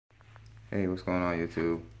Hey, what's going on,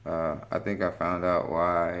 YouTube? I think I found out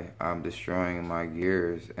why I'm destroying my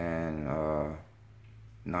gears and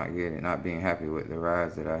not being happy with the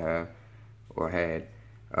rides that I have or had.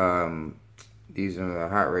 Um, these are the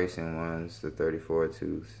hot racing ones, the 34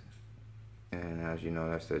 tooth, and as you know,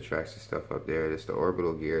 that's the Traxxas stuff up there. That's the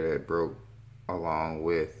orbital gear that broke, along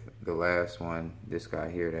with the last one, this guy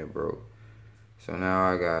here that broke. So now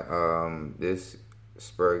I got this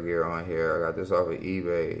spur gear on here. I got this off of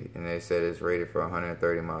eBay, and they said it's rated for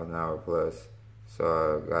 130 miles an hour plus.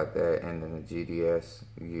 So I got that, and then the GDS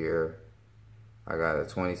gear. I got a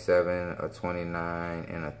 27, a 29,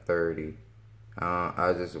 and a 30. I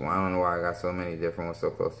don't know why I got so many different ones so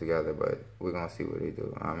close together, but we're gonna see what they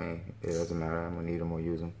do. I mean, it doesn't matter. I'm gonna need them or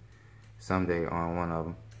use them someday on one of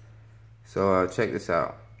them. So check this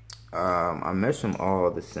out. I mesh them all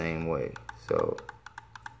the same way. So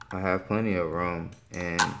I have plenty of room,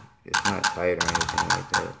 and it's not tight or anything like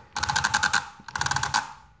that.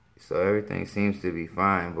 So everything seems to be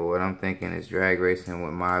fine, but what I'm thinking is drag racing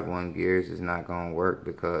with Mod 1 gears is not going to work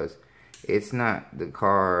because it's not the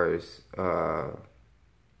car's,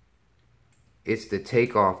 it's the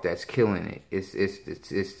takeoff that's killing it. It's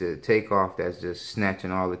the takeoff that's just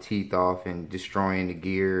snatching all the teeth off and destroying the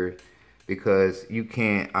gear, because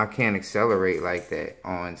I can't accelerate like that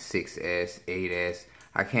on 6S, 8S.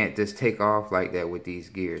 I can't just take off like that with these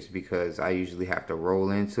gears because I usually have to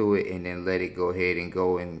roll into it and then let it go ahead and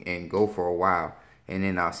go for a while, and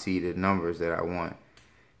then I'll see the numbers that I want.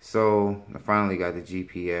 So I finally got the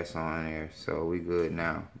GPS on there, so we good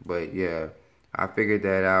now. But yeah, I figured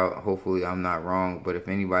that out. Hopefully I'm not wrong, but if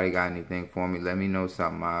anybody got anything for me, let me know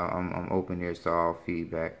something. I'm open here to all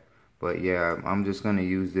feedback. But yeah, I'm just gonna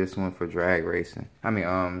use this one for drag racing.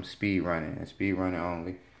 Speed running and speed running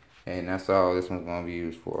only. And that's all this one's gonna be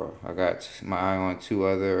used for. I got my eye on two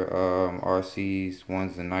other RCs.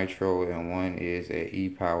 One's a nitro and one is a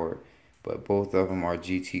e-powered. But both of them are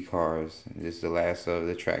GT cars. This is the last of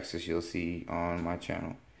the Traxxas you'll see on my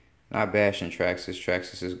channel. Not bashing Traxxas.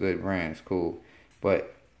 Traxxas is a good brand. It's cool.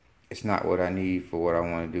 But it's not what I need for what I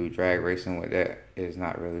want to do. Drag racing with that is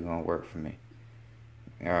not really gonna work for me.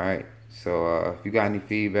 Alright, so if you got any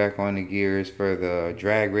feedback on the gears for the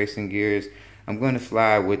drag racing gears, I'm going to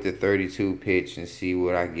slide with the 32 pitch and see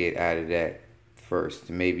what I get out of that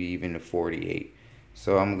first, maybe even the 48.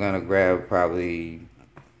 So I'm going to grab probably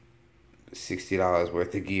 $60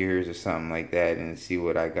 worth of gears or something like that and see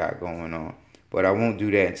what I got going on. But I won't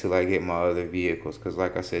do that until I get my other vehicles, because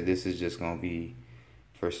like I said, this is just going to be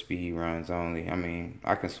for speed runs only. I mean,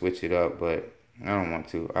 I can switch it up, but I don't want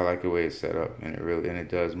to. I like the way it's set up, and it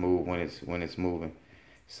does move when it's moving.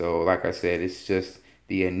 So like I said, it's just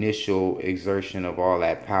the initial exertion of all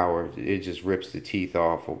that power. It just rips the teeth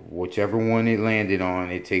off of whichever one it landed on.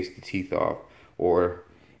 It takes the teeth off, or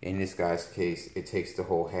in this guy's case, it takes the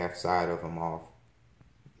whole half side of them off.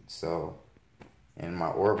 So, and my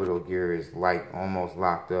orbital gear is almost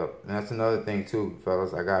locked up. And that's another thing too,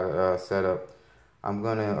 fellas. I got a setup. I'm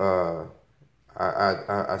gonna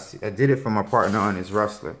I did it for my partner on his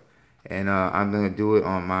Rustler, and I'm gonna do it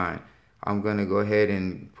on mine. I'm gonna go ahead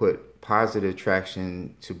and put positive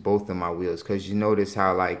traction to both of my wheels, because you notice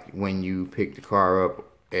how, like, when you pick the car up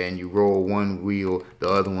and you roll one wheel, the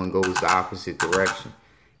other one goes the opposite direction.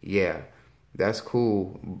 Yeah, that's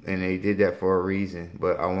cool, and they did that for a reason,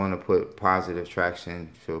 but I want to put positive traction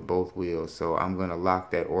for both wheels. So I'm gonna lock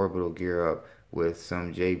that orbital gear up with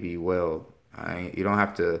some JB Weld. You don't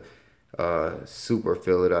have to super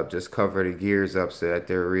fill it up, just cover the gears up so that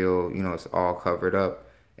they're real, it's all covered up,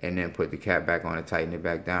 and then put the cap back on and tighten it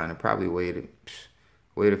back down, and probably wait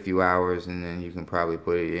a few hours, and then you can probably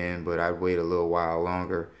put it in. But I'd wait a little while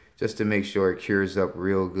longer just to make sure it cures up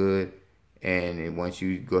real good. And once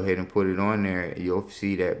you go ahead and put it on there, you'll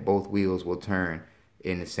see that both wheels will turn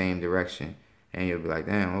in the same direction, and you'll be like,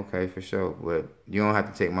 damn, okay, for sure. But you don't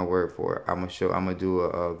have to take my word for it. I'm gonna do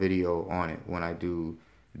a video on it when I do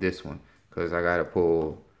this one, because I gotta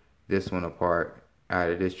pull this one apart out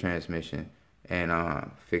of this transmission and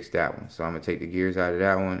fix that one. So I'm gonna take the gears out of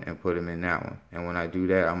that one and put them in that one. And when I do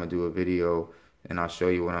that, I'm gonna do a video and I'll show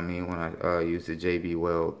you what I mean when I use the JB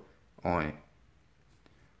Weld on it.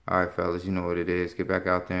 Alright, fellas, you know what it is. Get back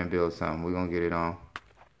out there and build something. We're gonna get it on.